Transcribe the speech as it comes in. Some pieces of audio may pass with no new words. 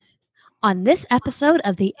on this episode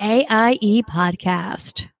of the AIE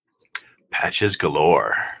podcast. Patches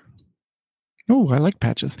galore. Oh, I like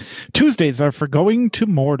patches. Tuesdays are for going to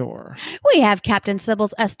Mordor. We have Captain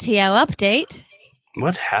Sybil's STO update.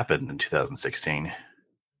 What happened in 2016?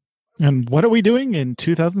 And what are we doing in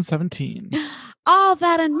 2017? All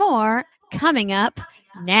that and more coming up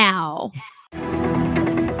now.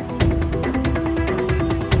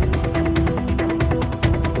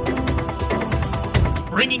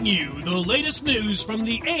 Bringing you the latest news from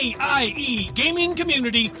the AIE gaming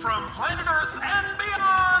community from planet Earth and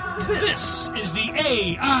beyond. This is the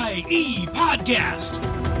AIE podcast.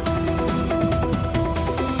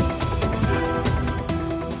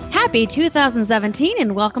 Happy 2017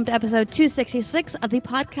 and welcome to episode 266 of the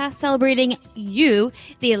podcast celebrating you,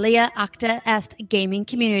 the Alia Acta Est gaming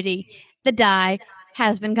community. The Die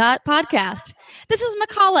Has Been Got podcast. This is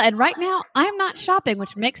Makala, and right now I'm not shopping,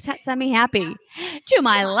 which makes Tetsemi happy. To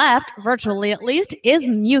my left, virtually at least, is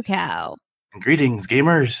Mewcow. Greetings,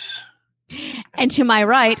 gamers. And to my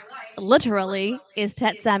right, literally, is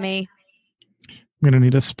Tetsemi. I'm going to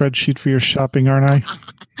need a spreadsheet for your shopping, aren't I?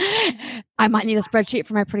 I might need a spreadsheet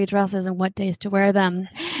for my pretty dresses and what days to wear them.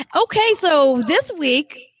 Okay, so this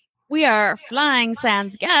week we are flying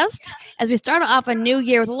sans guest as we start off a new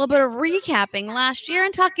year with a little bit of recapping last year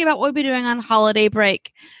and talking about what we'll be doing on holiday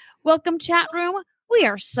break. Welcome, chat room. We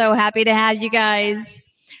are so happy to have you guys.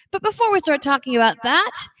 But before we start talking about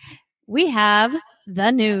that, we have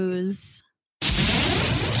the news.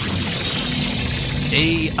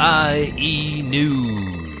 AIE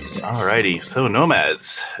News. Alrighty, so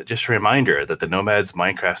Nomads. Just a reminder that the Nomads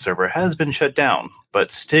Minecraft server has been shut down,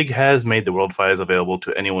 but Stig has made the world files available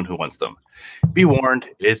to anyone who wants them. Be warned,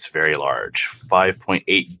 it's very large,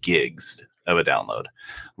 5.8 gigs of a download.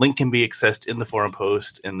 Link can be accessed in the forum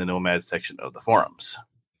post in the Nomads section of the forums.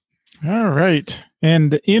 All right.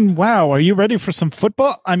 And in WoW, are you ready for some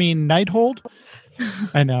football? I mean, Nighthold?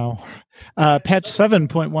 I know. Patch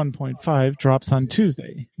 7.1.5 drops on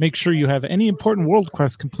Tuesday. Make sure you have any important world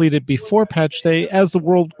quests completed before patch day, as the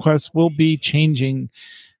world quests will be changing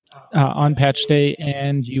on patch day,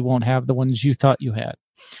 and you won't have the ones you thought you had.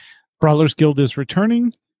 Brawlers Guild is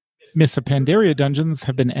returning. Mists of Pandaria dungeons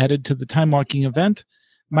have been added to the time walking event.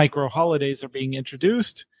 Micro holidays are being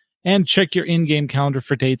introduced. And check your in-game calendar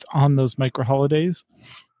for dates on those micro holidays.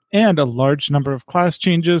 And a large number of class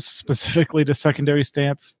changes, specifically to secondary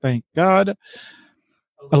stats. Thank God.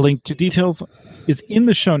 A link to details is in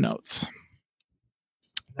the show notes.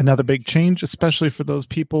 Another big change, especially for those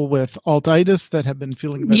people with alt-itis that have been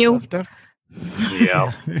feeling a bit left out.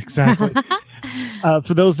 Yeah, exactly.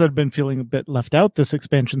 For those that have been feeling a bit left out this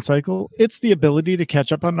expansion cycle, it's the ability to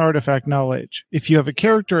catch up on artifact knowledge. If you have a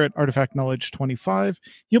character at artifact knowledge 25,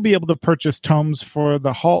 you'll be able to purchase tomes for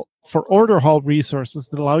the order hall resources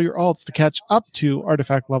that allow your alts to catch up to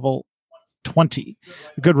artifact level 20.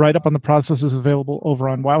 A good write-up on the process is available over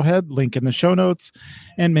on Wowhead, link in the show notes.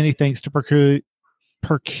 And many thanks to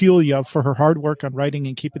Perculia for her hard work on writing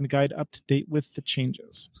and keeping the guide up to date with the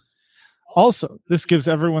changes. Also, this gives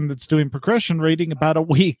everyone that's doing progression rating about a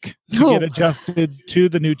week to get adjusted to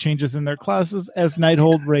the new changes in their classes as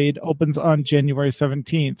Nighthold Raid opens on January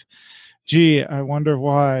 17th. Gee, I wonder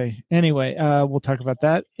why. Anyway, we'll talk about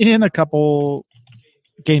that in a couple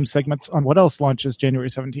game segments on what else launches January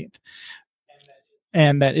 17th.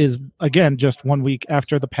 And that is, again, just 1 week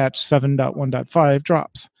after the patch 7.1.5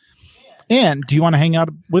 drops. And do you want to hang out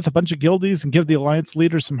with a bunch of guildies and give the Alliance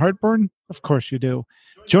leaders some heartburn? Of course you do.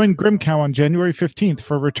 Join Grimcow on January 15th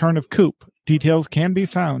for Return of Coop. Details can be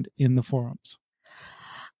found in the forums.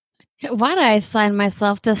 Why did I assign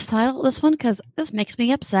myself this one? Because this makes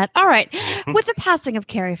me upset. All right. With the passing of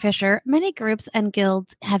Carrie Fisher, many groups and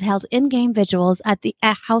guilds have held in-game visuals at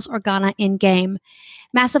House Organa in-game.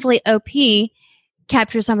 Massively OP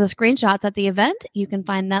captures some of the screenshots at the event. You can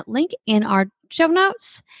find that link in our show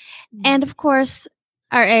notes. And, of course,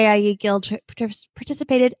 our AIE guild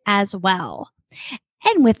participated as well.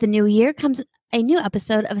 And with the new year comes a new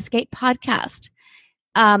episode of Escape Podcast.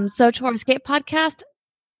 So to our Escape Podcast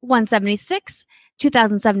 176,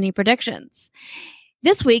 2070 predictions.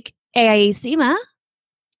 This week, AIE SEMA,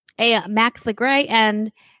 Max the Gray,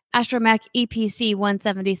 and Astromech EPC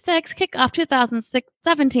 176 kick off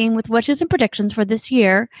 2017 with wishes and predictions for this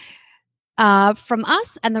year from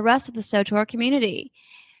us and the rest of the SOTOR community.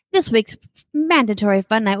 This week's mandatory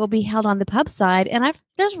fun night will be held on the pub side, and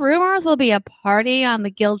there's rumors there'll be a party on the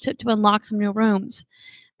guild tip to unlock some new rooms.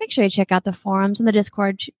 Make sure you check out the forums and the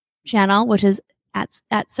Discord channel, which is at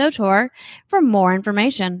SOTOR, for more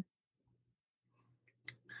information.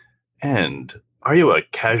 And Are you a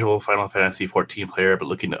casual Final Fantasy XIV player but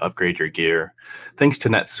looking to upgrade your gear? Thanks to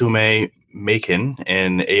Natsume Maken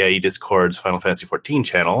in AIE Discord's Final Fantasy XIV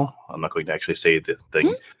channel, I'm not going to actually say the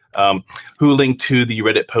thing, who linked to the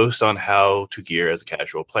Reddit post on how to gear as a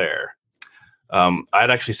casual player. I'd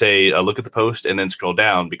actually say look at the post and then scroll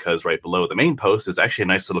down, because right below the main post is actually a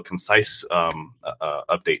nice little concise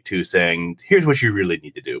update too, saying here's what you really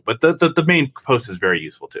need to do. But the main post is very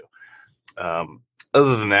useful too.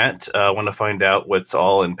 Other than that, I want to find out what's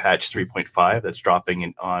all in patch 3.5 that's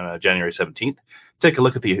dropping on January 17th. Take a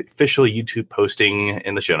look at the official YouTube posting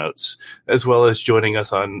in the show notes, as well as joining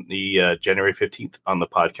us on the January 15th on the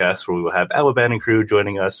podcast, where we will have Alaban and crew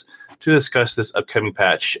joining us to discuss this upcoming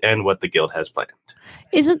patch and what the guild has planned.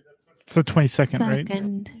 Isn't It's the 22nd, right?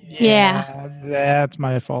 Yeah. That's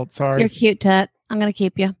my fault. Sorry. You're cute, Tut. I'm going to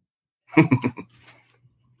keep you. And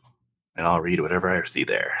I'll read whatever I see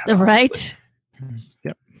there. Right?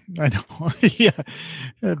 Yep. I know. Yeah.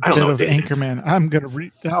 A I don't know bit of what it is. Anchorman. I'm going to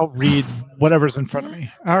read. I'll read whatever's in front of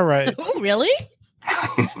me. All right. Oh, really?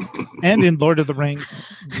 And in Lord of the Rings,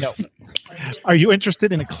 no. Are you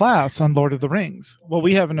interested in a class on Lord of the Rings? Well,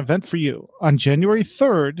 we have an event for you. On January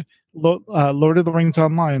 3rd, Lord of the Rings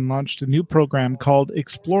Online launched a new program called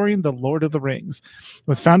Exploring the Lord of the Rings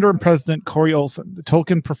with founder and president Corey Olson, the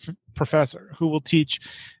Tolkien professor, who will teach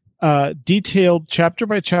a detailed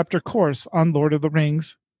chapter-by-chapter course on Lord of the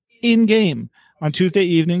Rings in-game on Tuesday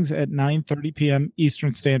evenings at 9:30 p.m.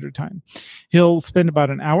 Eastern Standard Time. He'll spend about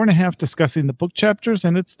an hour and a half discussing the book chapters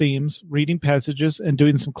and its themes, reading passages, and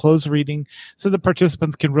doing some closed reading so the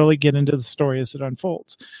participants can really get into the story as it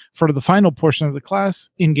unfolds. For the final portion of the class,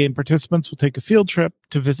 in-game participants will take a field trip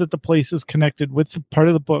to visit the places connected with the part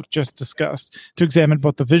of the book just discussed to examine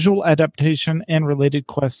both the visual adaptation and related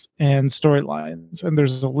quests and storylines. And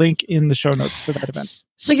there's a link in the show notes to that event.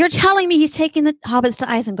 So you're telling me he's taking the hobbits to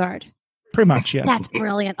Isengard? Pretty much, yes. That's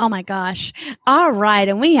brilliant. Oh my gosh. All right.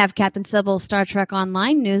 And we have Captain Sybil's Star Trek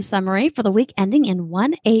Online news summary for the week ending in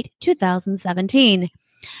 1/8/2017.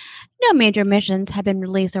 No major missions have been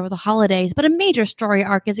released over the holidays, but a major story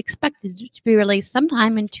arc is expected to be released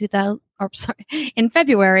sometime in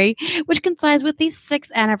February, which coincides with the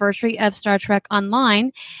 6th anniversary of Star Trek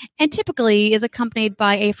Online and typically is accompanied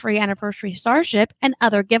by a free anniversary starship and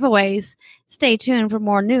other giveaways. Stay tuned for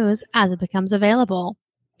more news as it becomes available.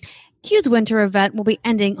 Q's winter event will be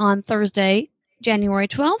ending on Thursday, January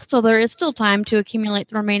 12th, so there is still time to accumulate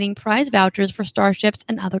the remaining prize vouchers for starships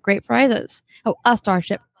and other great prizes. Oh, a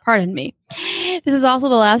starship. Pardon me. This is also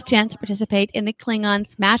the last chance to participate in the Klingon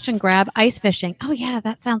Smash and Grab ice fishing. Oh, yeah,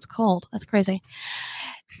 that sounds cold. That's crazy.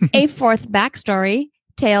 A fourth backstory,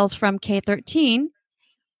 Tales from K-13,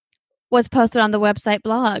 was posted on the website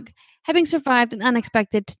blog. Having survived an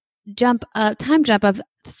unexpected time jump of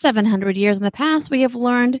 700 years in the past, we have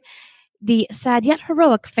learned the sad yet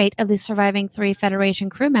heroic fate of the surviving 3 Federation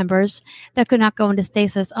crew members that could not go into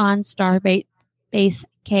stasis on Starbase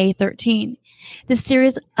K-13. This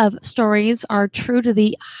series of stories are true to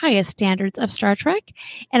the highest standards of Star Trek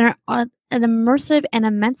and are an immersive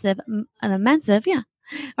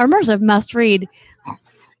must read.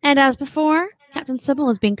 And as before, Captain Sybil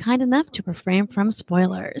has been kind enough to refrain from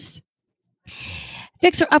spoilers.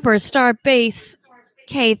 Fixer Uppers Starbase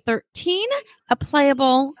K-13, a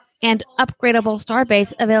playable and upgradable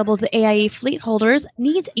starbase available to AIE fleet holders,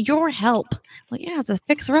 needs your help. Well, yeah, it's a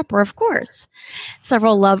fixer-upper, of course.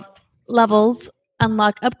 Several levels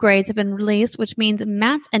unlock upgrades have been released, which means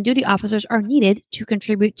mats and duty officers are needed to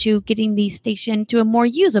contribute to getting the station to a more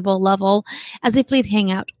usable level as a fleet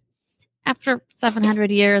hangout. After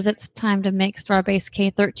 700 years, it's time to make Starbase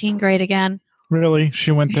K-13 great again. Really?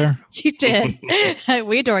 She went there? She did.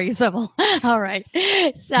 We adore you, Sybil. All right.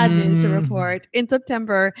 Sad news to report. In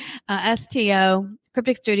September, STO,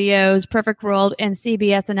 Cryptic Studios, Perfect World, and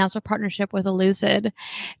CBS announced a partnership with Elucid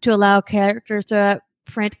to allow characters to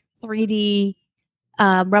print 3D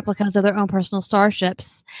replicas of their own personal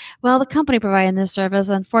starships. Well, the company providing this service,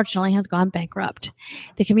 unfortunately, has gone bankrupt.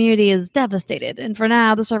 The community is devastated, and for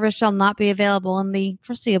now, the service shall not be available in the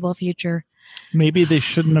foreseeable future. Maybe they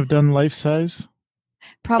shouldn't have done life size.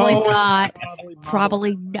 Probably not.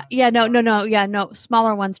 Probably not. Yeah, no. Yeah, no.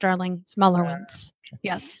 Smaller ones, darling. Smaller ones.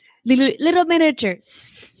 Yes. Little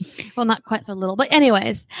miniatures. Well, not quite so little, but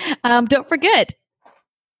anyways, don't forget.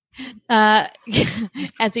 As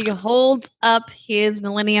he holds up his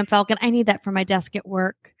Millennium Falcon. I need that for my desk at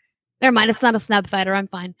work. Never mind. It's not a snub fighter. I'm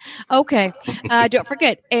fine. Okay. Don't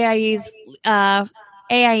forget AIE's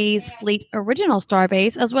AIE's Fleet Original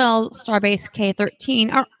Starbase, as well as Starbase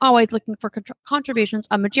K13, are always looking for contributions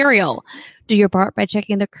of material. Do your part by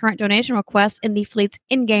checking the current donation requests in the Fleet's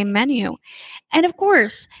in-game menu. And of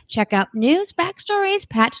course, check out news, backstories,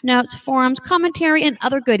 patch notes, forums, commentary, and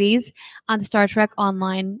other goodies on the Star Trek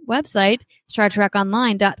Online website,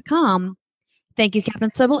 StarTrekOnline.com. Thank you,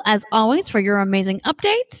 Captain Sybil, as always, for your amazing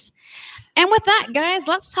updates. And with that, guys,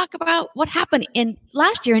 let's talk about what happened in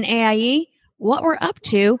last year in AIE, what we're up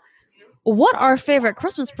to, what our favorite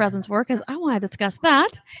Christmas presents were, because I want to discuss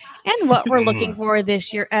that, and what we're looking for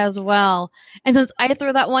this year as well. And since I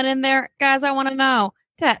threw that one in there, guys, I want to know,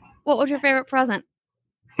 Tet, what was your favorite present?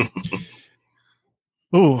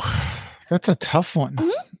 Ooh, that's a tough one.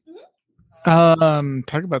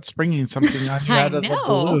 Talk about springing something on you out of the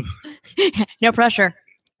blue. No pressure.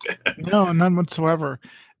 No, none whatsoever.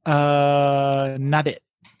 Not it.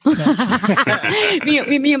 No.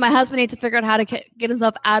 me and my husband need to figure out how to get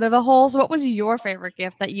himself out of a hole. So what was your favorite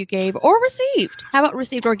gift that you gave or received? How about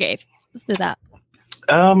received or gave? Let's do that.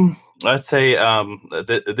 I'd say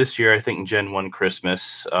this year, I think Gen 1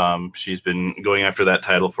 Christmas, she's been going after that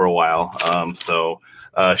title for a while. So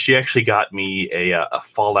she actually got me a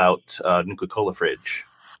Fallout Nuka-Cola fridge.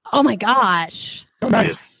 Oh my gosh. Oh,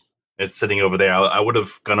 nice. It's sitting over there. I would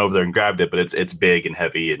have gone over there and grabbed it, but it's big and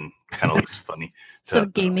heavy and kind of looks funny. So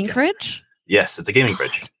gaming fridge? Yes, it's a gaming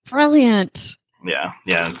fridge. Brilliant. Yeah.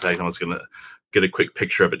 In fact, I was going to get a quick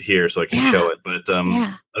picture of it here so I can show it. But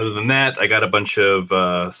other than that, I got a bunch of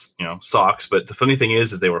socks. But the funny thing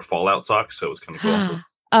is they were Fallout socks, so it was kind of cool.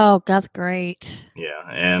 Oh, that's great. Yeah,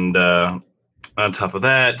 and on top of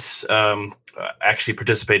that, I actually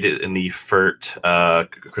participated in the FERT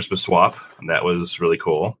Christmas swap, and that was really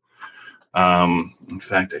cool. In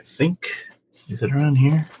fact, I think, is it around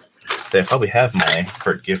here? So I probably have my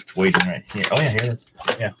FERT gift waiting right here. Oh yeah, here it is.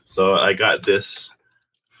 Yeah, so I got this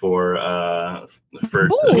for FERT.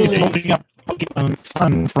 Holding up Pokemon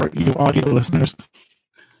Sun for you audio listeners.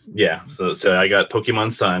 Yeah, so I got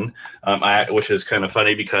Pokemon Sun, which is kind of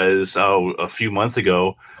funny because a few months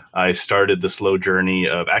ago I started the slow journey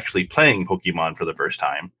of actually playing Pokemon for the first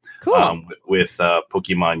time. Cool. With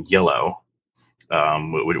Pokemon Yellow,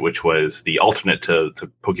 which was the alternate to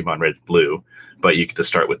Pokemon Red and Blue, but you get to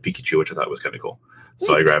start with Pikachu, which I thought was kind of cool.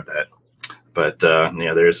 So I grabbed that. But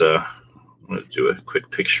there's I'm going to do a quick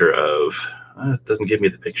picture of. It doesn't give me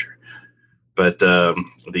the picture. But the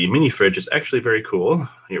mini fridge is actually very cool.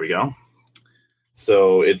 Here we go.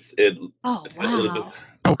 So it's wow. A little bit.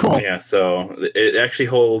 Oh, cool. Yeah, so it actually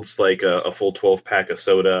holds like a full 12 pack of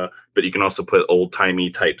soda, but you can also put old timey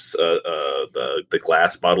types, the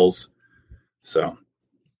glass bottles. So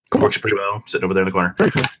it works pretty well. Sitting over there in the corner. Very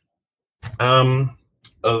cool.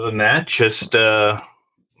 Other than that, just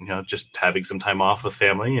just having some time off with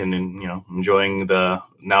family and enjoying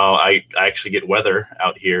now I actually get weather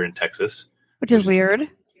out here in Texas. Which is weird.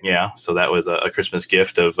 Yeah, so that was a Christmas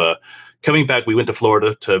gift of coming back. We went to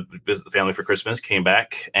Florida to visit the family for Christmas, came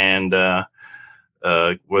back, and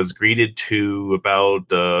was greeted to about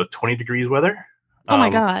 20 degrees weather. Oh,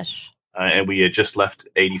 my gosh. And we had just left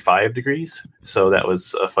 85 degrees, so that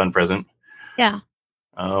was a fun present. Yeah.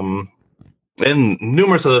 And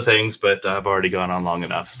numerous other things, but I've already gone on long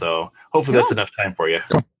enough, so hopefully that's enough time for you.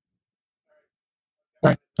 Cool. All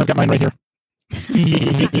right, I've got mine right here.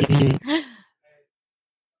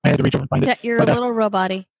 I had to reach over and find it. You're a little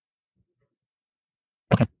robot-y.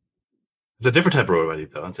 Okay. It's a different type of robot,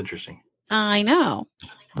 though. That's interesting. I know.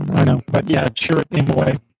 But yeah, cheer it in the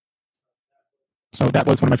way. So that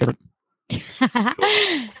was one of my favorite.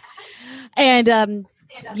 And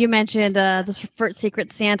you mentioned this FERT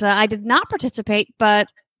Secret Santa. I did not participate, but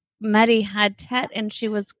Maddie had Tet, and she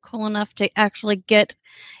was cool enough to actually get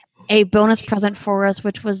a bonus present for us,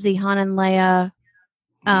 which was the Han and Leia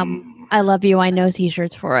I Love You, I Know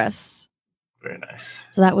t-shirts for us. Very nice.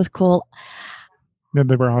 So that was cool. Yeah,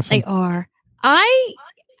 they were awesome. They are. I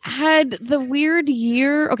had the weird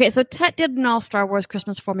year. Okay, so Tet did an all Star Wars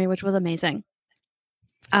Christmas for me, which was amazing.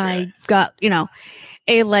 I got,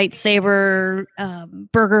 a lightsaber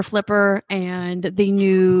burger flipper and the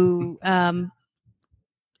new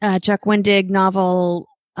Chuck Wendig novel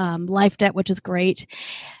Life Debt, which is great.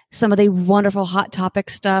 Some of the wonderful Hot Topic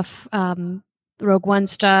stuff, Rogue One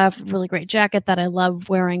stuff, really great jacket that I love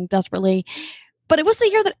wearing desperately. But it was the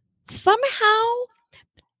year that somehow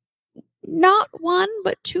not one,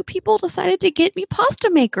 but two people decided to get me pasta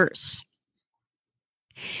makers.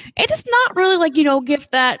 It is not really like,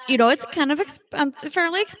 gift that, it's kind of expensive,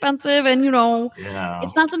 fairly expensive. And,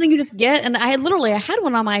 it's not something you just get. And I had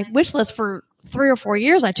one on my wish list for 3 or 4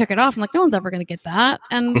 years. I took it off. I'm like, no one's ever going to get that.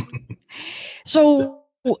 And so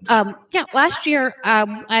Yeah, last year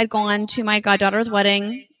I had gone to my goddaughter's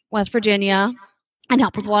wedding, West Virginia, and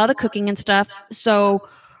helped with a lot of the cooking and stuff. So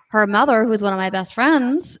her mother, who's one of my best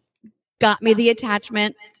friends, got me the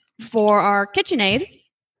attachment for our KitchenAid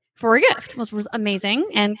for a gift, which was amazing.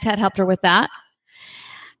 And Ted helped her with that.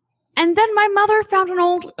 And then my mother found an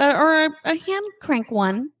old or a hand crank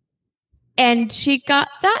one, and she got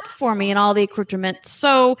that for me and all the accoutrements.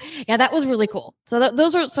 So yeah, that was really cool. So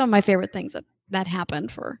those are some of my favorite things that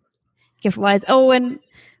happened for gift wise. Oh, and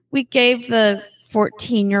we gave the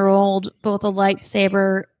 14-year-old both a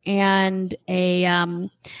lightsaber and a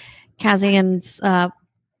Kazian's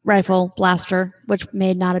rifle blaster, which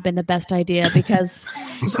may not have been the best idea because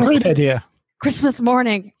It's a great idea. Christmas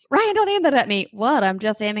morning, Ryan, don't aim that at me. What? I'm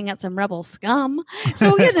just aiming at some rebel scum.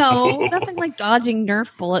 So, nothing like dodging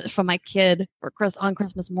Nerf bullets from my kid on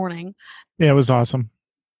Christmas morning. Yeah, it was awesome.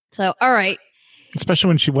 So, all right. Especially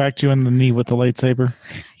when she whacked you in the knee with the lightsaber.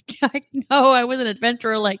 I know I was an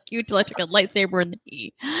adventurer like you till I took a lightsaber in the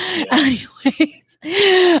knee.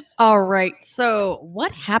 Anyways, all right. So,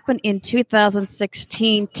 what happened in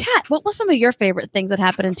 2016? Tat, what was some of your favorite things that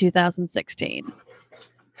happened in 2016?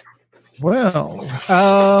 Well,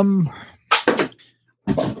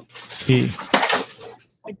 let's see.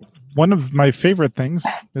 One of my favorite things,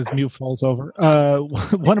 as Mew falls over,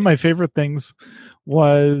 one of my favorite things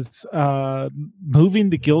was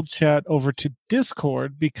moving the guild chat over to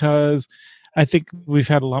Discord, because I think we've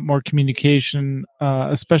had a lot more communication,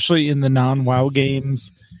 especially in the non-WoW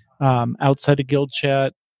games, outside of guild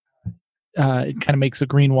chat. It kind of makes a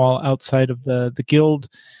green wall outside of the guild.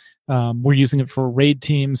 We're using it for raid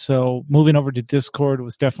teams, so moving over to Discord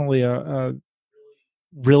was definitely a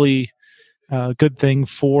really good thing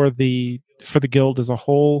for the guild as a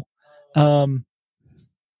whole.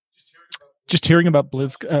 Just hearing about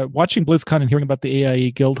watching BlizzCon and hearing about the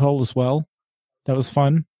AIE guild hall as well, that was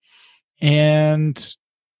fun. And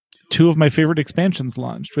two of my favorite expansions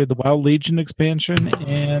launched. We had the WoW Legion expansion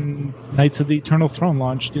and Knights of the Eternal Throne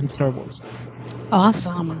launched in Star Wars.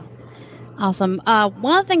 Awesome. One of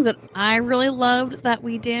the things that I really loved that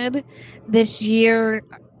we did this year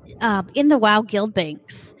in the WoW Guild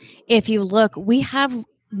Banks, if you look, we have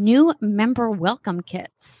new member welcome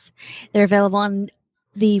kits. They're available on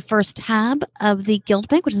the first tab of the Guild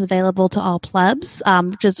Bank, which is available to all plebs,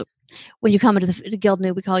 which is when you come into the Guild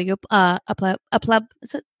new, we call you a pleb.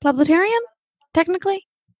 Is it plebletarian, technically?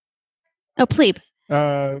 Oh, plebe.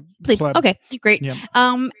 Pleb. Okay, great. Yeah.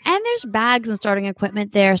 And there's bags and starting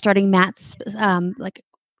equipment there, starting mats, like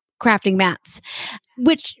crafting mats,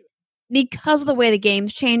 which, because of the way the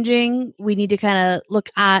game's changing, we need to kind of look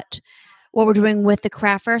at what we're doing with the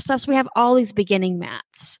craftware stuff. So we have all these beginning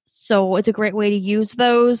mats. So it's a great way to use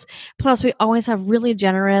those. Plus, we always have really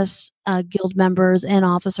generous guild members and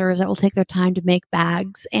officers that will take their time to make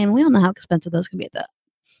bags. And we all know how expensive those can be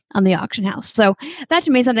on the auction house. So that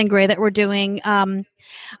to me is something great that we're doing.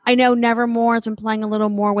 I know Nevermore has been playing a little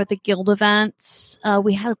more with the guild events.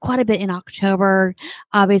 We had quite a bit in October.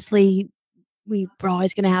 Obviously, we're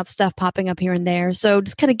always going to have stuff popping up here and there. So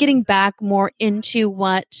just kind of getting back more into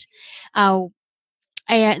what the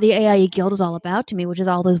AIE Guild is all about to me, which is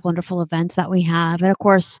all those wonderful events that we have. And of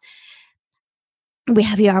course, we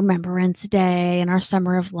have our Remembrance Day and our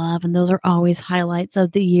Summer of Love, and those are always highlights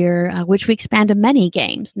of the year, which we expand to many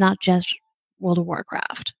games, not just World of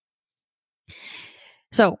Warcraft.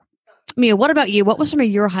 So, Mia, what about you? What were some of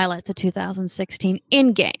your highlights of 2016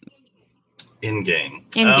 in-game? In-game.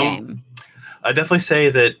 In-game. I definitely say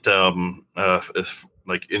that, if,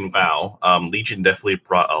 like in WoW, Legion definitely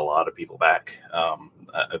brought a lot of people back.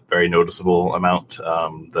 A very noticeable amount.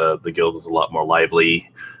 The guild is a lot more lively.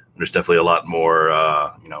 There's definitely a lot more,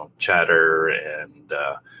 chatter, and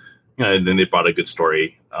and then they brought a good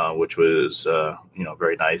story, which was,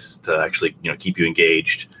 very nice to actually, keep you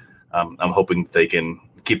engaged. I'm hoping they can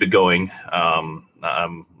keep it going. I'm,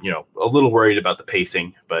 a little worried about the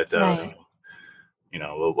pacing, but Right.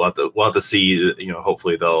 we'll have to see.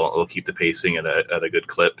 Hopefully they'll keep the pacing at a good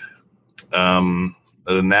clip.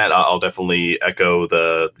 Other than that, I'll definitely echo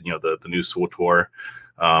the new SWTOR.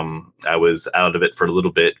 I was out of it for a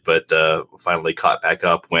little bit, but finally caught back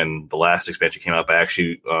up when the last expansion came out. I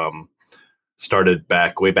actually started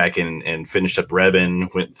way back in and finished up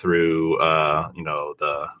Revan. Went through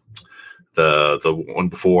the one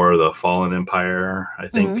before the Fallen Empire, I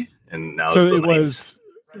think, and now So it's the it was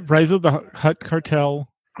Rise of the Hutt Cartel.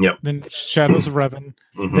 Yep. Then Shadows of Revan.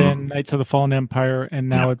 Mhm. Then Knights of the Fallen Empire, and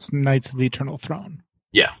now it's Knights of the Eternal Throne.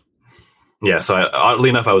 Yeah, so oddly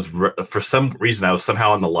enough, I was for some reason I was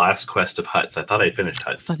somehow on the last quest of Hutts. I thought I'd finished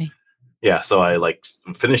Hutts. Funny. yeah, so I like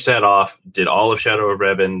finished that off, did all of Shadow of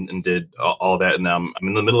Revan, and did all that, and I'm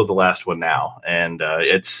in the middle of the last one now, and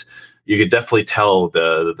it's you could definitely tell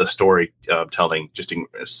the story telling just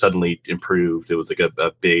suddenly improved. It was like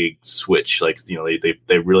a big switch, like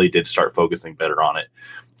they really did start focusing better on it,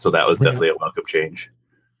 so that was definitely a welcome change.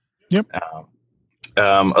 Yep.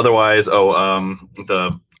 Otherwise,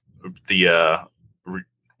 the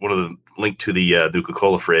one of the link to the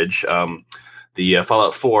Nuka-Cola fridge. The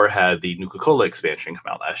Fallout 4 had the Nuka-Cola expansion come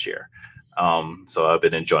out last year. So I've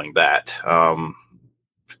been enjoying that.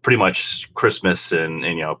 Pretty much Christmas and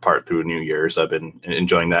part through New Year's, I've been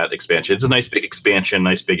enjoying that expansion. It's a nice big expansion,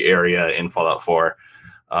 nice big area in Fallout 4.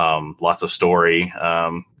 Lots of story.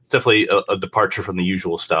 It's definitely a departure from the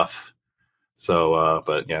usual stuff. So,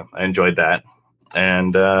 but yeah, I enjoyed that.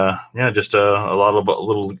 And just a lot of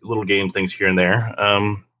little game things here and there.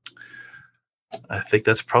 I think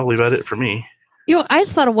that's probably about it for me. I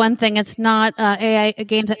just thought of one thing. It's not AI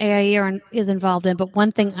games that AIE is involved in, but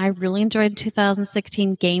one thing I really enjoyed in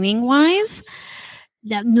 2016 gaming wise,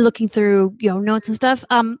 looking through notes and stuff.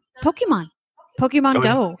 Pokemon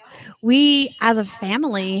Go. We as a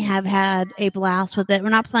family have had a blast with it. We're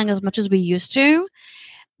not playing as much as we used to,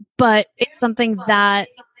 but it's something that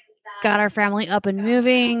got our family up and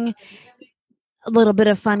moving. A little bit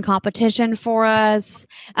of fun competition for us,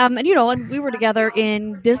 and we were together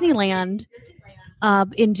in Disneyland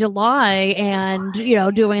in July, and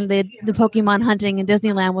doing the Pokemon hunting in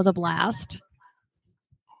Disneyland was a blast.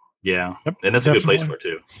 Yeah, yep, and that's definitely a good place for it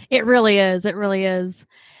too. It really is. It really is.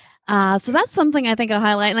 So that's something I think I'll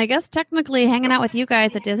highlight. And I guess technically hanging out with you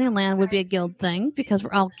guys at Disneyland would be a guild thing because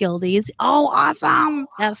we're all guildies. Oh, awesome!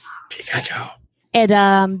 Yes, Pikachu.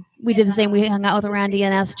 And we did the same. We hung out with Randy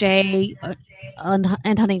and SJ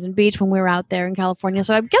and Huntington Beach when we were out there in California.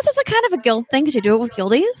 So I guess it's a kind of a guild thing because you do it with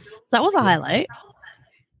guildies. So that was a highlight.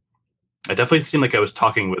 I definitely seemed like I was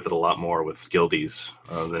talking with it a lot more with guildies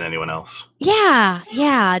than anyone else. Yeah.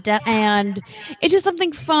 And it's just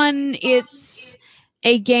something fun. It's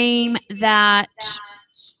a game that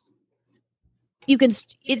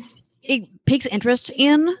it piques interest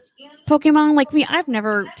in Pokemon. Like me, I've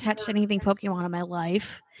never touched anything Pokemon in my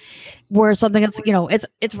life. Where something that's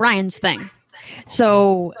it's Ryan's thing.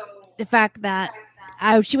 So the fact that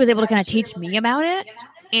she was able to kind of teach me about it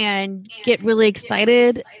and get really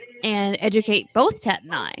excited and educate both Tet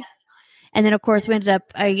and I. And then of course I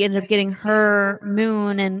ended up getting her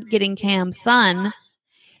Moon and getting Cam's Sun.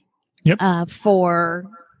 Yep. For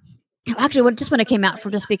actually just when it came out, for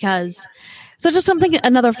just because. So just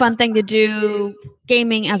another fun thing to do,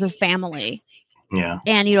 gaming as a family. Yeah.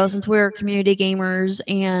 And since we're community gamers,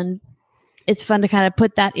 and it's fun to kind of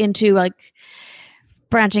put that into like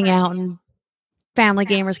branching out and family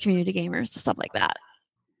gamers, community gamers, stuff like that.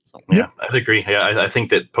 So, yeah, I'd agree. Yeah, I think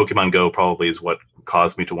that Pokemon Go probably is what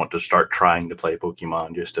caused me to want to start trying to play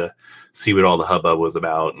Pokemon, just to see what all the hubbub was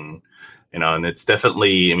about. And and it's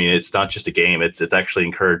definitely, it's not just a game. It's actually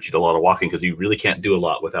encouraged a lot of walking because you really can't do a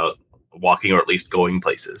lot without walking, or at least going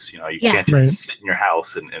places. You can't just sit in your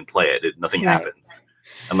house and play it. Nothing happens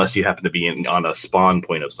unless you happen to be on a spawn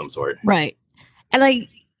point of some sort. Right. And I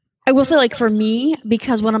will say, like, for me,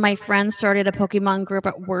 because one of my friends started a Pokemon group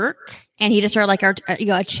at work, and he just started like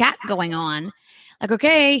a chat going on. Like,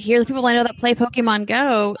 okay, here's the people I know that play Pokemon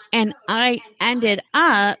Go, and I ended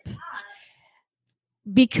up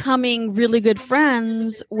becoming really good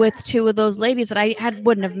friends with two of those ladies that I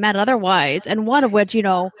wouldn't have met otherwise, and one of which,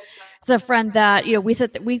 is a friend that we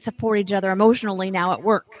said that we support each other emotionally now at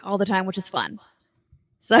work all the time, which is fun.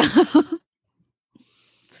 So.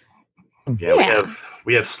 Yeah,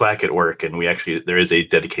 we have Slack at work, and there is a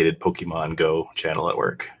dedicated Pokemon Go channel at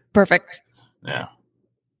work. Perfect. Yeah.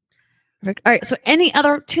 Perfect. All right. So, any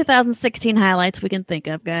other 2016 highlights we can think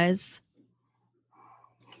of, guys?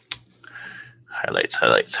 Highlights.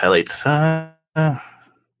 No,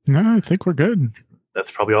 I think we're good. That's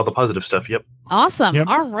probably all the positive stuff. Yep. Awesome. Yep.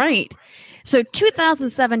 All right. So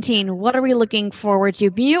 2017, what are we looking forward to?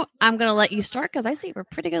 Mew, I'm going to let you start because I see a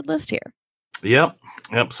pretty good list here. Yep.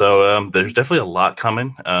 So there's definitely a lot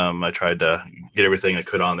coming. I tried to get everything I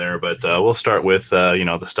could on there, but we'll start with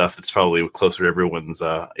the stuff that's probably closer to everyone's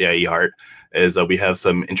AIE heart. Is we have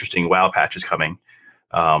some interesting WoW patches coming.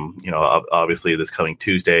 Obviously this coming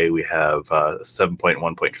Tuesday we have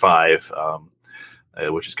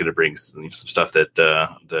 7.1.5, which is going to bring some stuff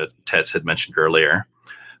that Tets had mentioned earlier.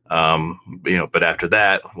 But after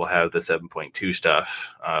that we'll have the 7.2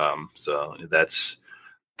 stuff. So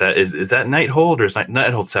is that Nighthold, or is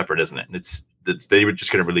Nighthold separate, isn't it? It's they were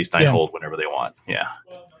just going to release Nighthold whenever they want. Yeah.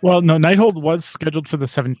 Well, no, Nighthold was scheduled for the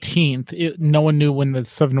 17th. No one knew when the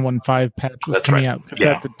 7.1.5 patch was coming out, because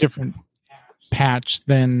that's a different patch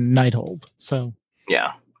than Nighthold. So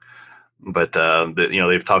yeah. But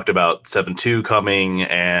they've talked about 7.2 coming,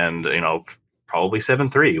 and probably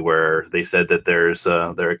 7.3, where they said that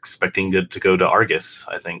they're expecting it to go to Argus,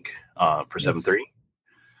 I think, for 7.3.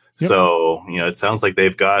 Yep. So it sounds like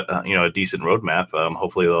they've got a decent roadmap.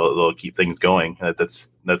 Hopefully they'll keep things going.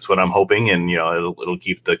 That's what I'm hoping, and it'll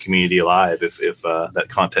keep the community alive if that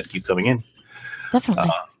content keeps coming in.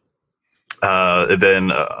 Definitely.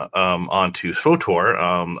 Then on to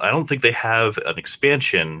SWTOR. I don't think they have an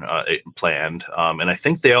expansion planned, and I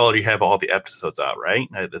think they already have all the episodes out, right?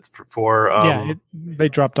 That's they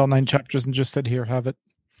dropped all 9 chapters and just said, "Here, have it."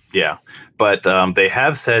 Yeah, but they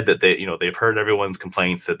have said that they've heard everyone's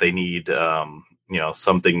complaints that they need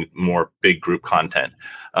something more big group content.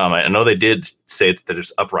 I know they did say that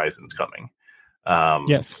there's Uprisings coming.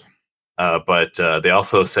 Yes. But they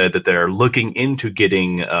also said that they're looking into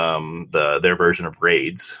getting their version of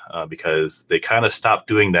raids because they kind of stopped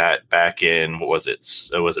doing that back in, what was it?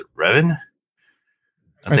 Was it Revan?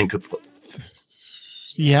 I think. I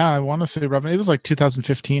want to say Revan. It was like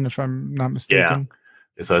 2015, if I'm not mistaken. Yeah.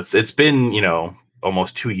 So it's been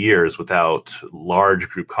almost 2 years without large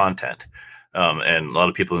group content. And a lot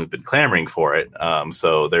of people have been clamoring for it.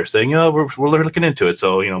 So they're saying, we're looking into it.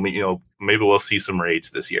 So maybe we'll see some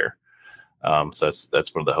raids this year. So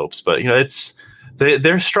that's one of the hopes, but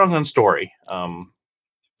they're strong on story.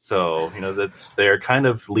 So they're kind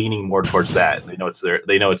of leaning more towards that. They know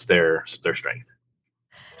it's their strength.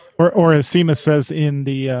 Or as Seema says in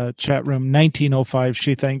the chat room, 1905,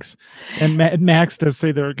 she thinks. And Max does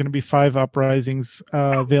say there are going to be 5 Uprisings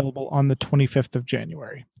available on the 25th of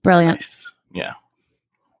January. Brilliant. Nice. Yeah.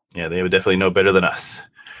 Yeah, they would definitely know better than us.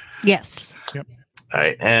 Yes. Yep. All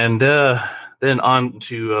right. And then on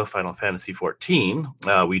to Final Fantasy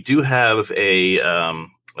XIV. We do have a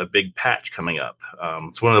big patch coming up.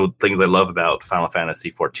 It's one of the things I love about Final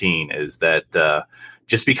Fantasy XIV is that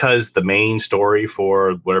just because the main story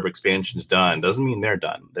for whatever expansion is done doesn't mean they're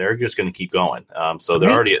done. They're just going to keep going. So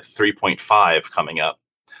they're already at 3.5 coming up,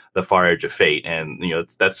 the Far Edge of Fate, and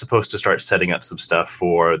that's supposed to start setting up some stuff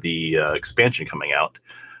for the expansion coming out,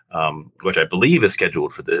 which I believe is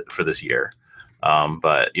scheduled for this year.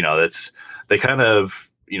 But they kind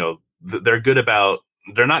of they're good about.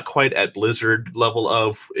 They're not quite at Blizzard level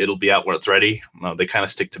of it'll be out when it's ready. They kind of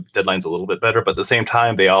stick to deadlines a little bit better, but at the same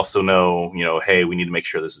time, they also know, hey, we need to make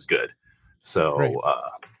sure this is good. So, right.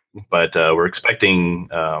 But we're expecting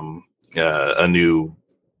a new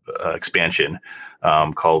expansion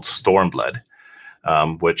called Stormblood,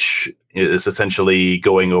 which is essentially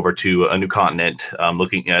going over to a new continent,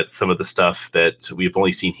 looking at some of the stuff that we've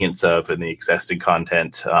only seen hints of in the existing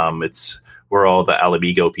content. It's where all the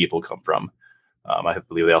Alamigo people come from. I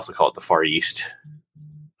believe they also call it the Far East.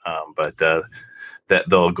 But that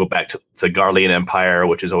they'll go back to Garlean Empire,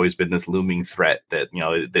 which has always been this looming threat that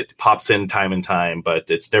that pops in time and time,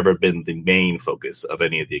 but it's never been the main focus of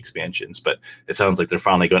any of the expansions. But it sounds like they're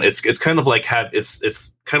finally going. It's kind of like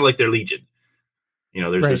it's kind of like their Legion.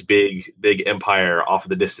 There's this big empire off in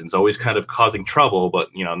the distance, always kind of causing trouble, but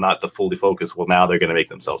not the fully focus. Well, now they're going to make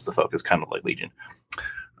themselves the focus, kind of like Legion.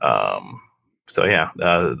 So yeah,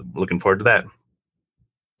 looking forward to that.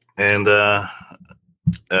 And I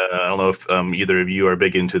don't know if either of you are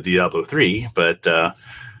big into Diablo 3, but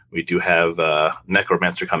we do have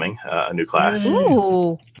Necromancer coming, a new class.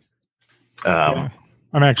 Ooh. I'm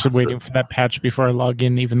actually waiting for that patch before I log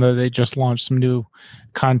in, even though they just launched some new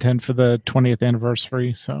content for the 20th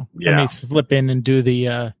anniversary. So I may slip in and do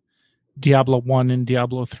the Diablo 1 and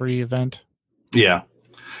Diablo 3 event. Yeah.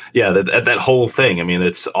 Yeah, that whole thing. I mean,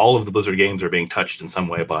 it's all of the Blizzard games are being touched in some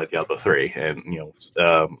way by Diablo 3, and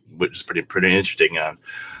which is pretty interesting.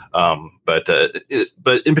 But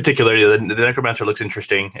in particular, the Necromancer looks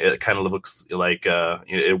interesting. It kind of looks like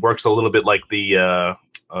it works a little bit like the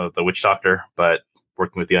Witch Doctor, but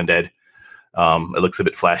working with the undead. It looks a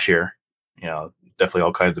bit flashier. Definitely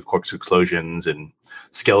all kinds of corpse explosions and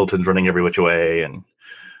skeletons running every which way and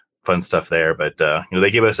fun stuff there. But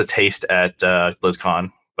they gave us a taste at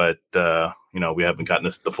BlizzCon. But we haven't gotten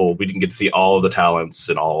the full. We didn't get to see all of the talents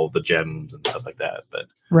and all of the gems and stuff like that. But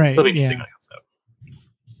it'll be interesting.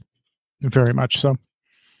 Very much so.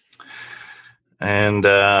 And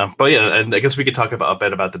and I guess we could talk a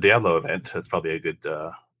bit about the Diablo event. That's probably a good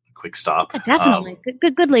quick stop. Yeah, definitely,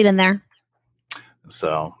 good lead in there.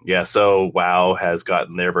 So WoW has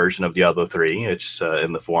gotten their version of Diablo 3. It's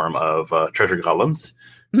in the form of treasure goblins.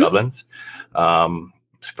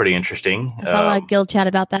 It's pretty interesting. I saw a lot of guild chat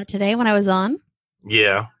about that today when I was on.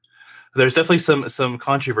 Yeah. There's definitely some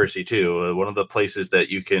controversy too. One of the places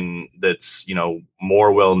that's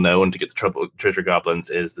more well known to get the treasure goblins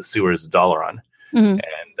is the sewers of Dalaran. Mhm.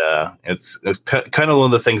 And it's kind of one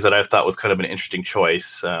of the things that I thought was kind of an interesting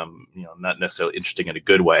choice. Not necessarily interesting in a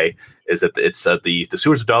good way. Is that it's the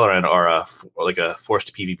sewers of Dalaran are like a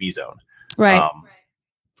forced PvP zone, Right.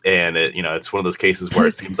 And it's one of those cases where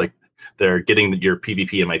it seems like they're getting your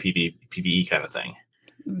PvP and my PvE kind of thing.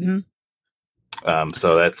 Mm-hmm.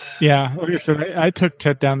 So that's Like I said, I took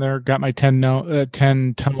Tet down there, got my 10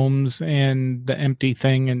 tomes and the empty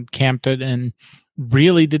thing, and camped it, and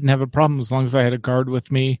really didn't have a problem as long as I had a guard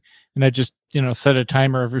with me, and I just set a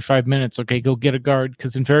timer every 5 minutes. Okay, go get a guard,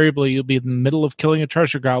 because invariably you'll be in the middle of killing a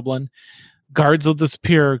treasure goblin, guards will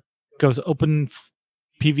disappear, goes open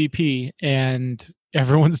PvP, and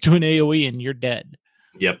everyone's doing AOE, and you're dead.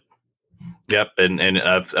 Yep, and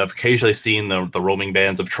I've occasionally seen the roaming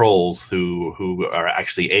bands of trolls who are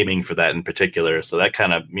actually aiming for that in particular. So that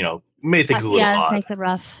kind of made things a little odd. Makes it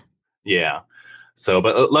rough. Yeah. So,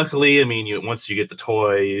 but luckily, I mean, once you get the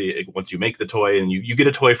toy, once you make the toy, and you get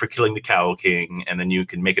a toy for killing the Cow King, and then you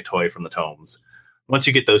can make a toy from the tomes. Once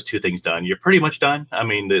you get those two things done, you're pretty much done. I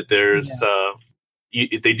mean, there's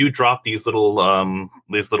they do drop these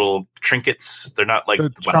little trinkets. They're not like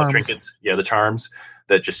the WoW trinkets. Yeah, the charms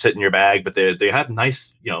that just sit in your bag, but they have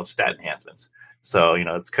nice stat enhancements. So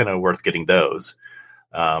it's kind of worth getting those.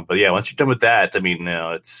 But yeah, once you're done with that, I mean,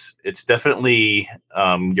 it's definitely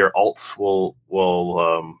your alts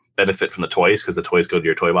will benefit from the toys, because the toys go to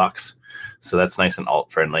your toy box. So that's nice and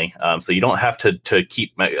alt friendly. So you don't have to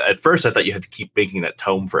keep. At first, I thought you had to keep making that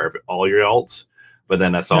tome for all your alts, but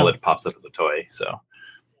then that's all it pops up as a toy. So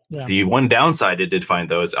the one downside I did find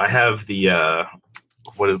those. I have the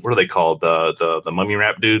what are they called? The mummy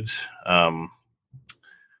wrap dudes. Oh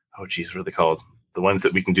geez, what are they called? The ones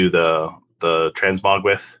that we can do the transmog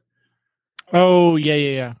with. Oh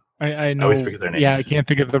yeah. I know. I always forget their names. Yeah, I can't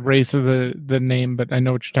think of the race of the name, but I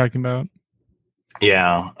know what you're talking about.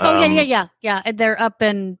 Yeah. Yeah. They're up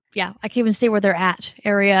in I can't even see where they're at.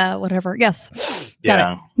 Area, whatever. Yes.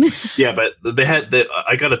 Yeah. Yeah, but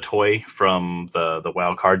I got a toy from the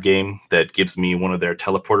WoW card game that gives me one of their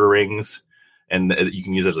teleporter rings, and you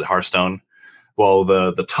can use it as a Hearthstone. Well,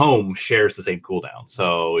 the tome shares the same cooldown.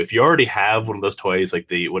 So if you already have one of those toys, like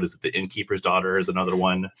the Innkeeper's Daughter is another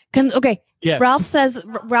one. Okay. Yes.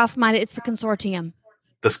 Ralph minded it's the Consortium.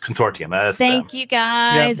 This Consortium. Thank you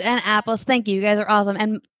guys. Yep. And Apples. Thank you. You guys are awesome.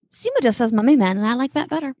 And Seema just says Mummy Man, and I like that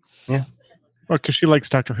better. Yeah. Well, because she likes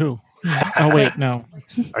Doctor Who. Oh, wait, no.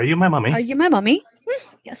 Are you my mummy? Are you my mummy?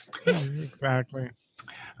 Yes. Exactly.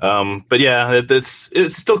 But yeah, it's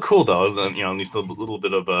still cool though. It's a little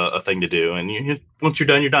bit of a thing to do, and once you're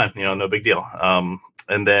done, you're done. No big deal.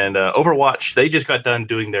 And then Overwatch, they just got done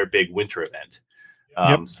doing their big winter event.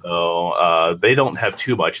 So they don't have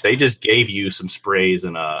too much. They just gave you some sprays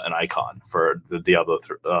and an icon for the Diablo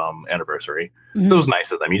anniversary. Mm-hmm. So it was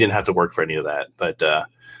nice of them. You didn't have to work for any of that, but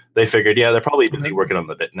they figured, they're probably busy working on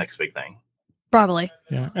the next big thing. Probably.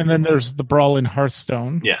 Yeah, and then there's the Brawl in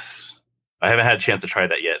Hearthstone. Yes. I haven't had a chance to try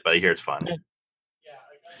that yet, but I hear it's fun.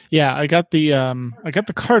 Yeah, I got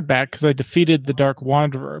the card back because I defeated the Dark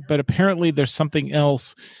Wanderer, but apparently there's something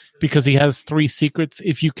else because he has 3 secrets.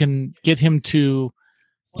 If you can get him to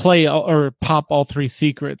play or pop all 3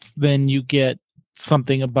 secrets, then you get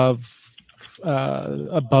something above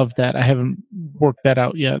that. I haven't worked that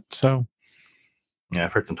out yet, so yeah,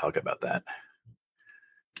 I've heard some talk about that.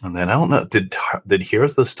 And then I don't know, did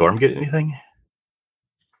Heroes of the Storm get anything?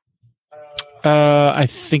 I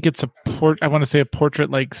think it's I want to say a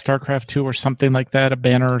portrait like StarCraft 2 or something like that, a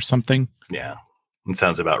banner or something. Yeah, it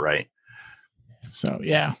sounds about right. So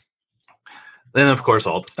yeah. Then of course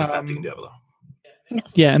all the stuff happening in Diablo.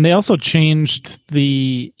 Yes. Yeah, and they also changed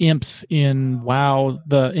the imps in WoW.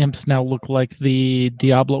 The imps now look like the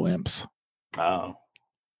Diablo imps. Oh,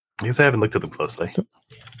 I guess I haven't looked at them closely.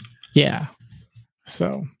 Yeah.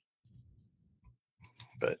 So.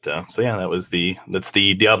 But so yeah, that's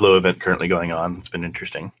the Diablo event currently going on. It's been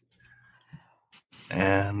interesting.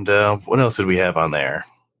 And what else did we have on there?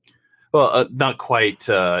 Well, not quite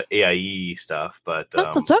AIE stuff, but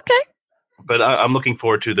it's okay. But I'm looking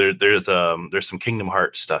forward to there's some Kingdom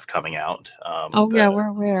Hearts stuff coming out. Yeah, we're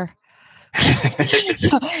aware.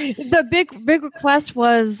 So, the big request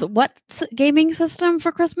was what gaming system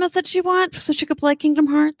for Christmas that she want so she could play Kingdom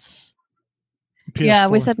Hearts. PS4. Yeah,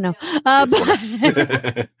 we said no.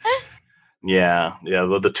 Yeah.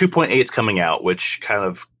 Well, the 2.8 is coming out, which kind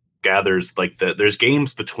of gathers like there's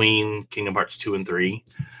games between Kingdom Hearts 2 and 3,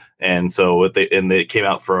 And so they came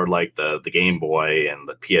out for like the Game Boy and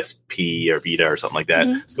the PSP or Vita or something like that.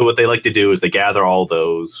 Mhm. So what they like to do is they gather all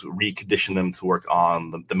those, recondition them to work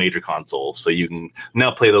on the major consoles, so you can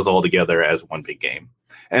now play those all together as one big game.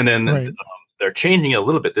 And then Right. they're changing it a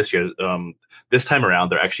little bit this year. This time around,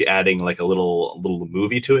 they're actually adding like a little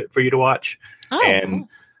movie to it for you to watch. Oh, And cool.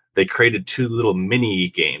 they created 2 little mini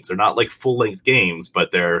games. They're not like full length games,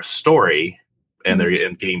 but they're story and they're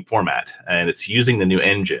in game format, and it's using the new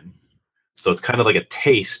engine. So it's kind of like a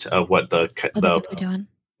taste of what What they're going to be doing.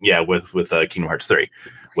 with Kingdom Hearts 3,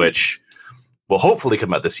 which will hopefully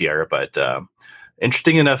come out this year. But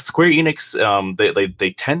interesting enough, Square Enix,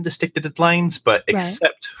 they tend to stick to deadlines, but Right.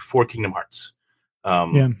 except for Kingdom Hearts.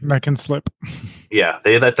 Yeah, that can slip. Yeah,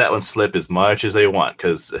 they let that one slip as much as they want,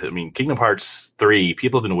 because I mean, Kingdom Hearts 3,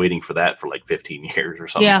 people have been waiting for that for like 15 years or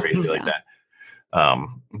something crazy like that.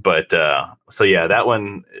 So yeah, that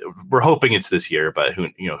one we're hoping it's this year, but who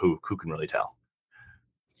can really tell?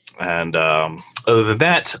 And other than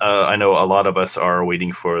that, I know a lot of us are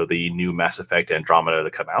waiting for the new Mass Effect Andromeda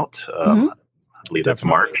to come out. I believe that's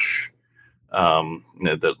Definitely. March.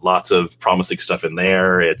 Lots of promising stuff in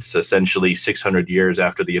there. It's essentially 600 years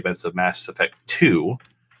after the events of Mass Effect 2,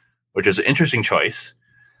 which is an interesting choice.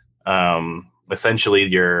 Essentially,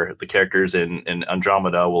 the characters in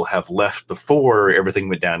Andromeda will have left before everything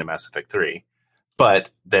went down in Mass Effect 3, but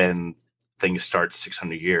then things start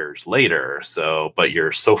 600 years later. So, but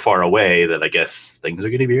you're so far away that I guess things are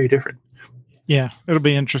going to be very different. Yeah, it'll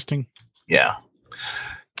be interesting. Yeah.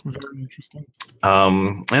 Very interesting.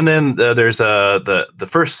 And then there's the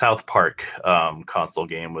first South Park console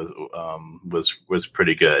game was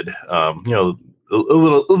pretty good. A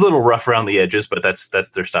little rough around the edges, but that's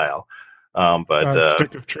their style.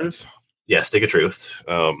 Stick of Truth. Yeah, Stick of Truth.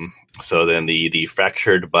 So then the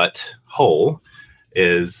Fractured But Whole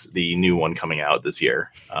is the new one coming out this year,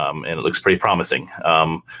 and it looks pretty promising.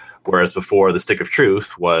 Whereas before, the Stick of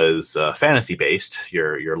Truth was fantasy based,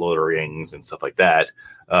 your Lord of the Rings and stuff like that.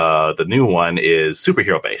 The new one is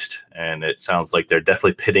superhero based, and it sounds like they're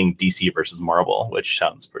definitely pitting DC versus Marvel, which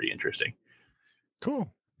sounds pretty interesting. Cool.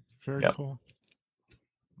 Very Yep. cool.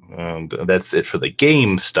 And that's it for the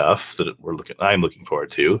game stuff that I'm looking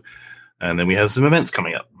forward to. And then we have some events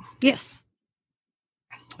coming up. Yes.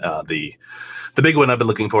 The big one I've been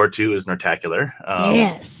looking forward to is Nertacular.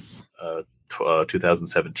 Yes.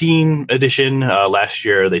 2017 edition. Last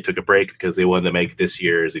year they took a break because they wanted to make this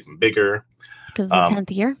year's even bigger. Because the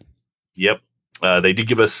 10th year. Yep. They did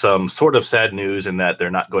give us some sort of sad news in that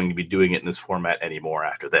they're not going to be doing it in this format anymore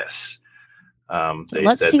after this.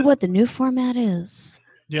 Let's see what the new format is.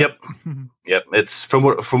 Yep. Yep. It's from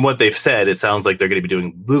what they've said, it sounds like they're going to be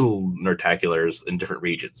doing little Nertaculars in different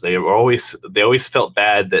regions. They always felt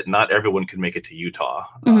bad that not everyone could make it to Utah.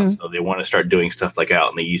 So they want to start doing stuff like out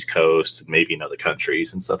on the East Coast and maybe in other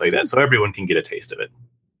countries and stuff like that, so everyone can get a taste of it.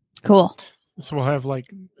 Cool. So we'll have like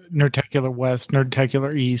Nertacular West,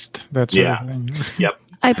 Nertacular East, that sort of thing. Yep.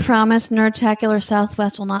 I promise Nertacular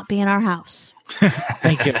Southwest will not be in our house.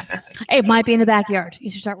 Thank you. It might be in the backyard.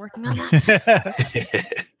 You should start working on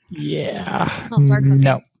that. Yeah. I'll start cooking.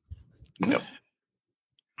 No. Nope.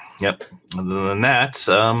 Yep. Other than that,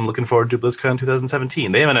 I'm looking forward to BlizzCon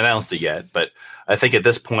 2017. They haven't announced it yet, but I think at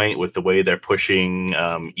this point, with the way they're pushing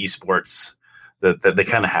esports, that they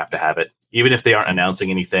kind of have to have it. Even if they aren't announcing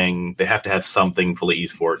anything, they have to have something for the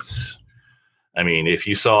esports. I mean, if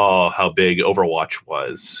you saw how big Overwatch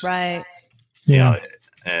was, Right. Yeah.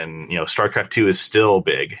 and StarCraft 2 is still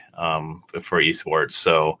big for esports,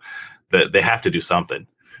 so they have to do something.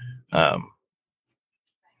 And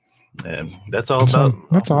that's all about.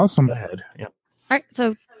 That's awesome. Go ahead. Yeah. All right.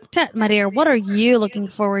 So, Tet, my dear, what are you looking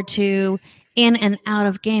forward to in and out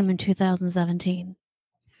of game in 2017?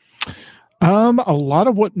 A lot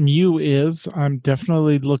of what Mew is. I'm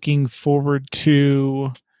definitely looking forward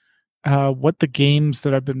to what the games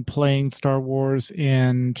that I've been playing, Star Wars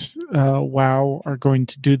and WoW, are going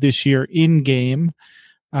to do this year in game.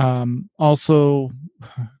 Also,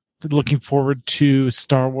 looking forward to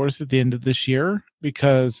Star Wars at the end of this year,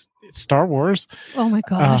 because it's Star Wars. Oh my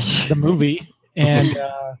gosh. The movie. And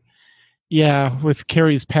yeah, with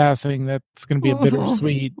Carrie's passing, that's going to be a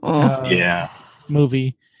bittersweet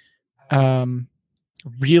movie.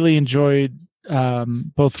 Really enjoyed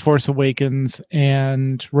both Force Awakens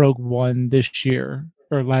and Rogue One this year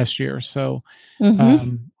or last year. So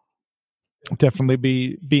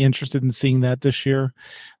definitely be interested in seeing that this year.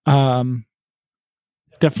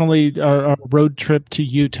 Definitely our road trip to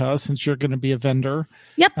Utah, since you're going to be a vendor.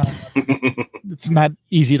 Yep. It's not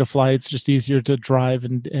easy to fly. It's just easier to drive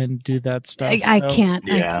and do that stuff. I can't.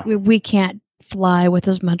 Yeah. We can't fly with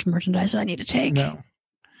as much merchandise I need to take. No.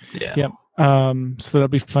 Yeah. Yep. So that'll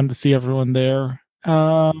be fun to see everyone there.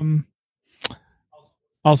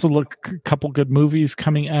 Also, look, a couple good movies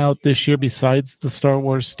coming out this year besides the Star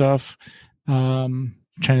Wars stuff. Trying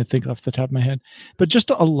to think off the top of my head, but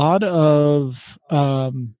just a lot of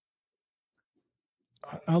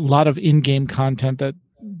in-game content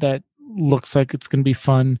that looks like it's going to be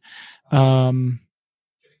fun.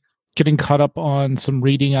 Getting caught up on some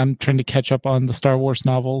reading. I'm trying to catch up on the Star Wars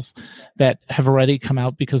novels that have already come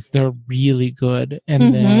out because they're really good.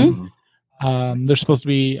 And then there's supposed to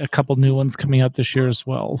be a couple new ones coming out this year as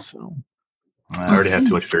well. So I already have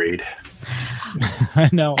too much to read. I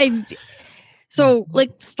know. So,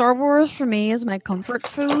 like, Star Wars for me is my comfort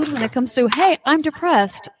food when it comes to, hey, I'm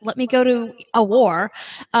depressed. Let me go to a war.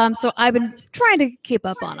 So I've been trying to keep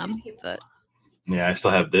up on them. But... Yeah, I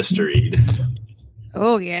still have this to read.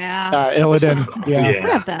 Oh, yeah. Illidan. Yeah. We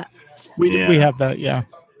have that. We have that, yeah.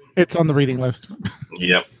 It's on the reading list.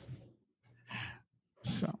 Yep.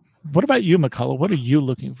 So, what about you, McCullough? What are you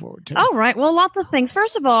looking forward to? All right. Well, lots of things.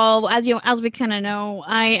 First of all, as we kind of know,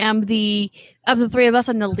 I am of the three of us,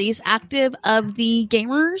 I'm the least active of the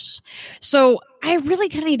gamers. So I really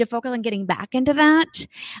kind of need to focus on getting back into that.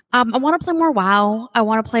 I want to play more WoW. I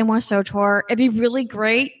want to play more SOTOR. It'd be really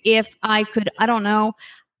great if I could, I don't know,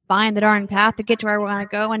 find the darn path to get to where I want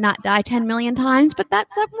to go and not die 10 million times, but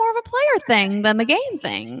that's more of a player thing than the game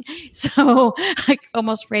thing. So I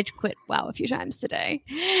almost rage quit WoW a few times today.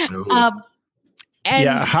 And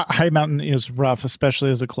High Mountain is rough,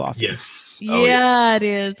 especially as a cloth. Yes. It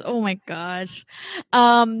is. Oh my gosh.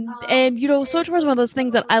 And SOTOR is one of those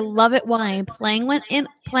things that I love it while I'm playing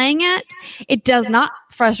it. It does not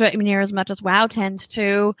frustrate me near as much as WoW tends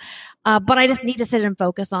to, but I just need to sit and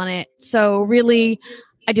focus on it. So really,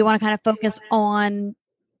 I do want to kind of focus on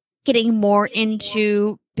getting more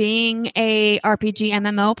into being a RPG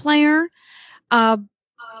MMO player.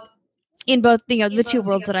 In both the two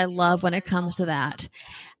worlds that I love when it comes to that.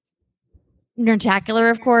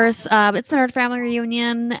 Nerdtacular, of course. It's the Nerd Family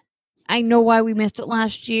Reunion. I know why we missed it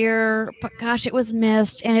last year, but gosh, it was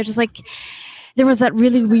missed. And it's just like there was that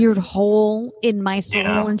really weird hole in my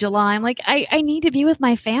soul in July. I'm like, I need to be with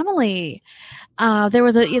my family.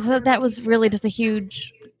 That was really just a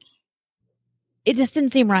huge. It just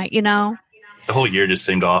didn't seem right, The whole year just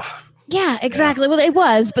seemed off. Yeah, exactly. Well, it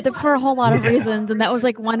was, but for a whole lot of reasons, and that was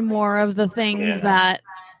like one more of the things that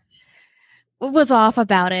was off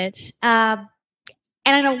about it. And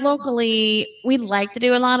I know locally we like to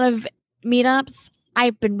do a lot of meetups.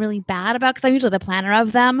 I've been really bad about because I'm usually the planner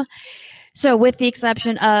of them. So, with the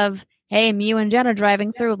exception of, hey, me and Jen are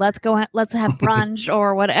driving through, let's have brunch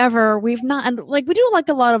or whatever. We've not we do like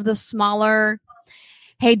a lot of the smaller.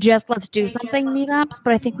 Hey, let's do something meetups,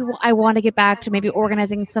 but I think I want to get back to maybe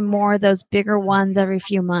organizing some more of those bigger ones every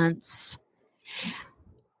few months.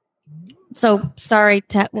 So sorry,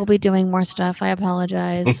 Tet will be doing more stuff. I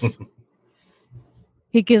apologize.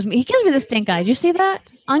 He gives me the stink eye. Did you see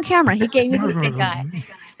that on camera? He gave me the stink eye.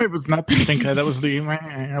 It was not the stink eye. That was the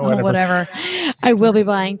whatever. I will be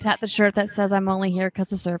buying Tet the shirt that says I'm only here because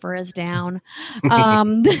the server is down.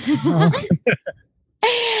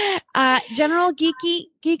 General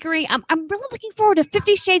geekery. I'm really looking forward to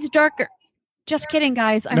 50 Shades Darker. Just kidding,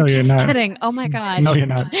 guys. I'm just kidding. Oh my gosh. No, you're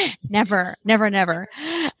not. Never.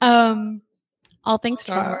 All things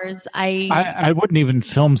Star Wars. I wouldn't even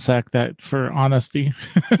film sack that for honesty.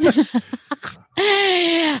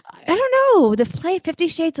 I don't know. The play 50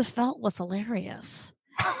 Shades of Felt was hilarious.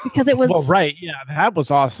 Because it was right, yeah, that was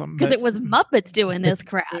awesome. Because it was Muppets doing this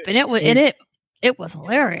crap, and it was it was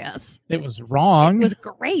hilarious. It was wrong. It was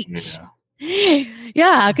great.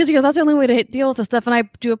 Yeah, because that's the only way to deal with the stuff. And I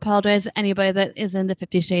do apologize to anybody that is into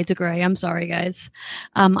 50 Shades of Grey. I'm sorry, guys.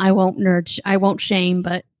 I won't shame,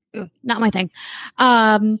 but not my thing.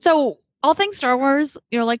 So all things Star Wars,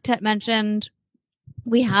 like Tet mentioned,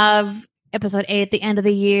 we have Episode 8 at the end of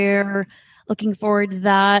the year. Looking forward to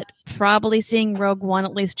that. Probably seeing Rogue One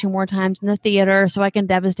at least 2 more times in the theater so I can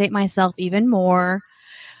devastate myself even more.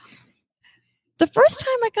 The first time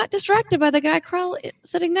I got distracted by the guy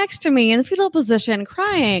sitting next to me in the fetal position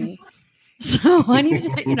crying. So I needed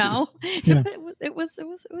to, it was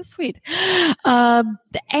sweet.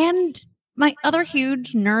 And my other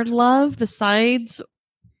huge nerd love besides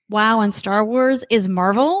WoW and Star Wars is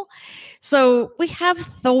Marvel. So we have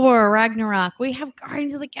Thor, Ragnarok, we have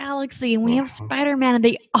Guardians of the Galaxy, and we have Spider-Man, and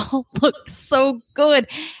they all look so good.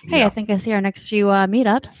 Hey, I think I see our next few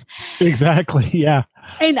meetups. Exactly, yeah.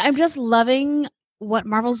 And I'm just loving what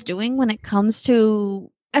Marvel's doing when it comes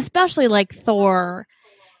to, especially like Thor,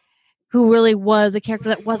 who really was a character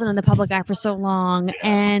that wasn't in the public eye for so long,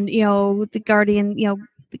 and the Guardian,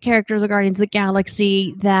 the characters of Guardians of the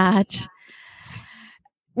Galaxy that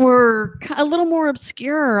were a little more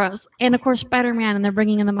obscure, and of course Spider-Man, and they're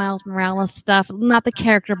bringing in the Miles Morales stuff, not the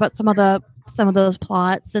character but some of those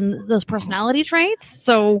plots and those personality traits.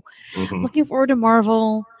 So looking forward to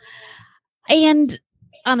Marvel. And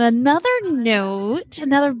on another note,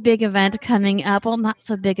 another big event coming up, well, not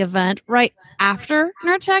so big event, right after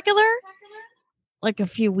Nerdtacular, like a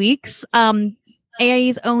few weeks,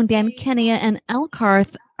 AIE's own Dan Kenya and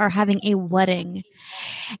Elkarth are having a wedding.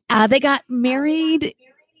 They got married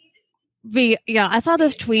I saw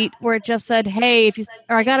this tweet where it just said, "Hey,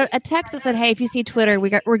 I got a text that said, "Hey, if you see Twitter,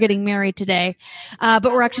 we're getting married today, but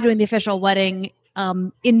we're actually doing the official wedding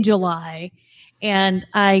in July, and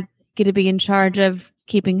I get to be in charge of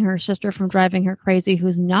keeping her sister from driving her crazy,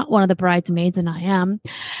 who's not one of the bridesmaids, and I am.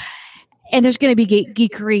 And there's going to be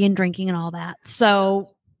geekery and drinking and all that.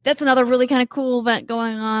 So that's another really kind of cool event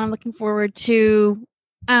going on. I'm looking forward to.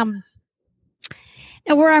 Now,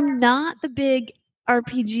 where I'm not the big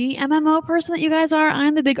RPG MMO person that you guys are,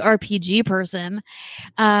 I'm the big RPG person.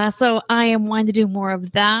 So I am wanting to do more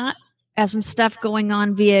of that. I have some stuff going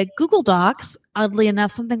on via Google Docs. Oddly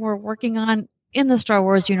enough, something we're working on in the Star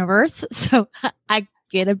Wars universe. So I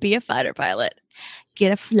get to be a fighter pilot, get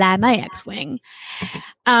to fly my X-Wing.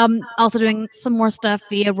 Also doing some more stuff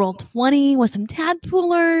via Roll20 with some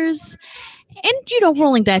tadpoolers. And,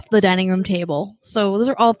 rolling dice at the dining room table. So those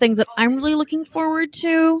are all things that I'm really looking forward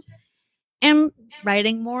to. And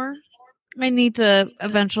writing more. I need to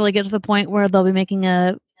eventually get to the point where they'll be making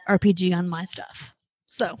a RPG on my stuff.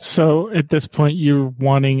 So at this point, you're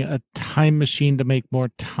wanting a time machine to make more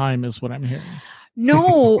time, is what I'm hearing.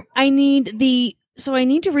 No, I need to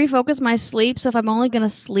refocus my sleep. So if I'm only going to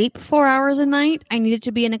sleep 4 hours a night, I need it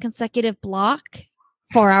to be in a consecutive block.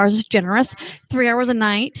 4 hours is generous. 3 hours a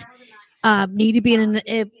night. Need to be in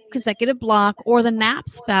a consecutive block, or the nap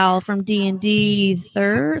spell from D&D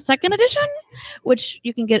 2nd edition, which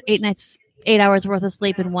you can get 8 hours worth of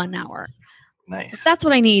sleep in 1 hour. Nice. So that's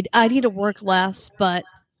what I need. I need to work less, but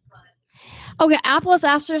okay. Apple has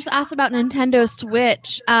asked about Nintendo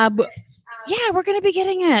Switch. Yeah, we're going to be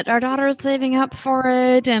getting it. Our daughter is saving up for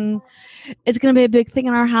it, and it's going to be a big thing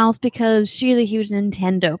in our house because she's a huge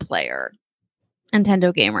Nintendo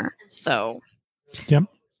gamer. So, yep.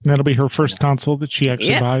 That'll be her first console that she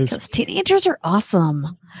actually buys. Because teenagers are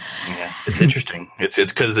awesome. Yeah, it's interesting. It's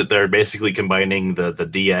because they're basically combining the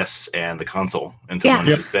DS and the console into one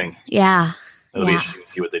big thing. Yeah. It'll be interesting to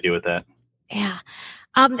see what they do with that. Yeah.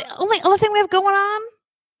 The only other thing we have going on,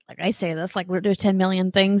 like I say this, like there's 10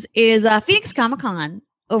 million things, is Phoenix Comic-Con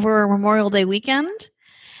over Memorial Day weekend.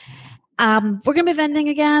 We're going to be vending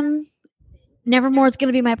again. Nevermore is going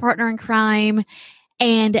to be my partner in crime.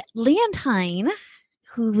 And Leontine,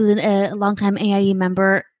 who was a longtime AIE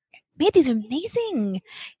member, made these amazing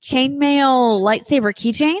chainmail lightsaber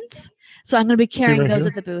keychains. So I'm going to be carrying those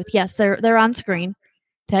at the booth. Yes, they're on screen.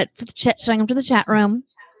 Showing them to the chat room.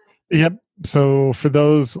 Yep. So for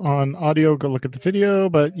those on audio, go look at the video.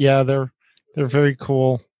 But yeah, they're very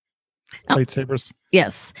cool lightsabers.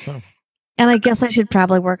 Yes. So. And I guess I should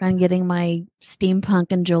probably work on getting my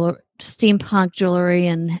steampunk jewelry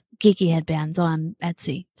and geeky headbands on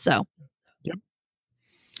Etsy. So.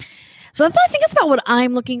 So I think that's about what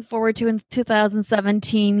I'm looking forward to in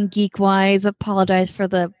 2017, geek-wise. Apologize for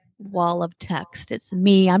the wall of text. It's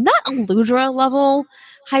me. I'm not Aludra level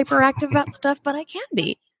hyperactive about stuff, but I can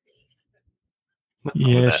be.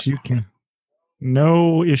 Yes, you can.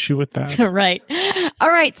 No issue with that. Right. All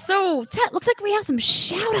right. So, Ted, looks like we have some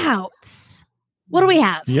shout-outs. What do we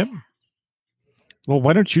have? Yep. Well,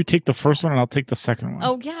 why don't you take the first one and I'll take the second one?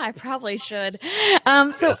 Oh, yeah, I probably should.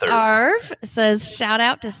 So Arv says, shout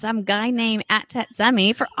out to some guy named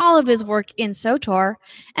 @Tetsemi for all of his work in SOTOR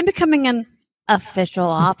and becoming an official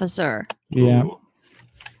officer. Yeah.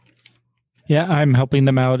 Yeah, I'm helping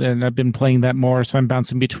them out, and I've been playing that more, so I'm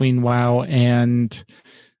bouncing between WoW and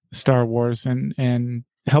Star Wars and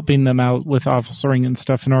helping them out with officering and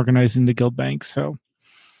stuff and organizing the guild bank. So,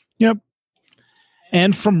 yep.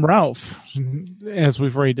 And from Ralph, as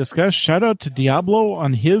we've already discussed, shout out to Diablo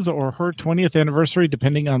on his or her 20th anniversary,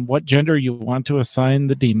 depending on what gender you want to assign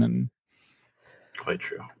the demon. Quite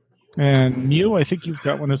true. And Mew, I think you've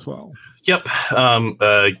got one as well. Yep.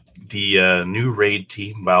 The new raid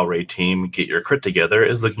team, WoW raid team, Get Your Crit Together,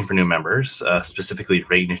 is looking for new members, specifically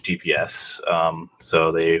range DPS.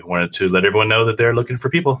 So they wanted to let everyone know that they're looking for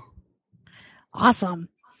people. Awesome.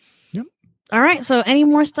 All right, so any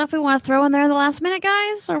more stuff we want to throw in there in the last minute,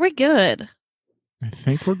 guys? Are we good? I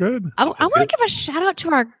think we're good. I want to give a shout out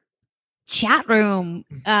to our chat room.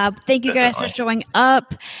 Thank you guys for showing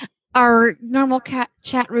up. Our normal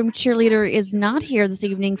chat room cheerleader is not here this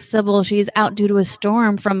evening, Sybil. She's out due to a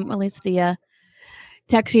storm from at least the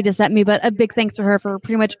text she just sent me. But a big thanks to her for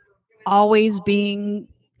pretty much always being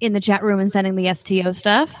in the chat room and sending the STO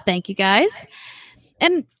stuff. Thank you, guys.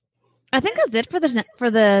 And I think that's it for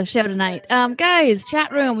the show tonight. Guys,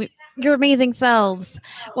 chat room, your amazing selves.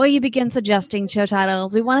 While you begin suggesting show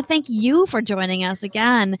titles, we want to thank you for joining us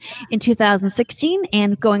again in 2016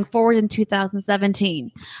 and going forward in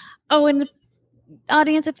 2017. Oh, and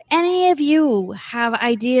audience, if any of you have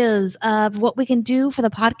ideas of what we can do for the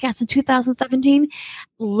podcast in 2017,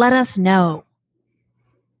 let us know.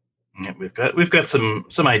 Yeah, we've got some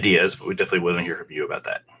ideas, but we definitely want to hear from you about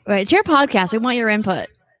that. Right, it's your podcast. We want your input.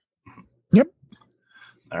 Yep.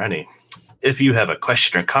 Alrighty. If you have a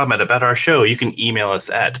question or comment about our show, you can email us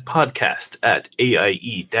at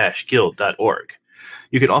podcast@aie-guild.org.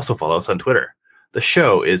 You can also follow us on Twitter. The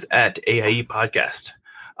show is at AIE Podcast.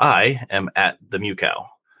 I am at the Mew Cow.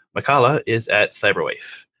 Makala is at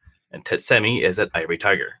Cyberwaif. And Tetsemi is at Ivory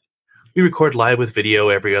Tiger. We record live with video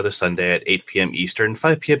every other Sunday at 8 p.m. Eastern,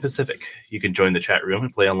 5 p.m. Pacific. You can join the chat room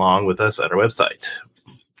and play along with us at our website.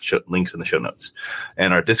 Links in the show notes.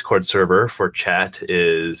 And our Discord server for chat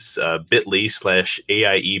is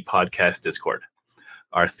bit.ly/AIE Podcast Discord.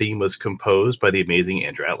 Our theme was composed by the amazing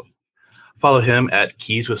Andrew Allen. Follow him at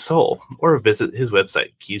Keys with Soul or visit his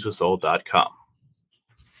website, keyswithsoul.com.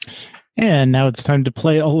 And now it's time to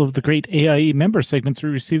play all of the great AIE member segments we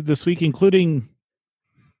received this week, including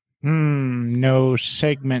no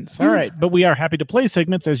segments. All right, but we are happy to play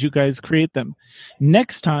segments as you guys create them.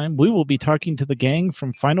 Next time, we will be talking to the gang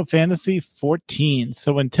from Final Fantasy XIV.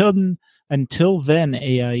 So until then,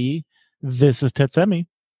 AIE, this is Tetsemi.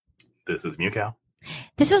 This is Mew Cow.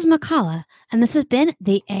 This is Makala, and this has been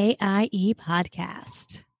the AIE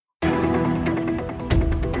Podcast.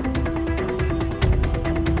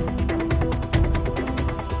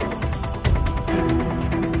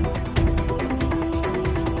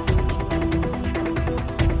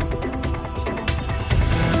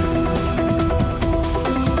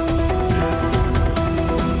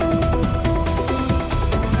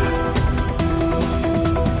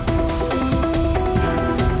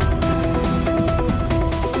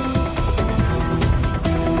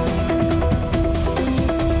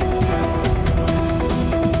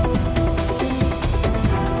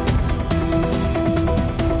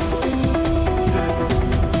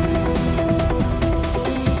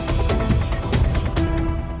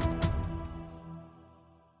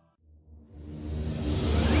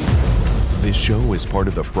 This show is part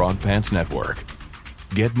of the Frog Pants Network.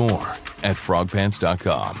 Get more at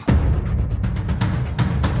frogpants.com.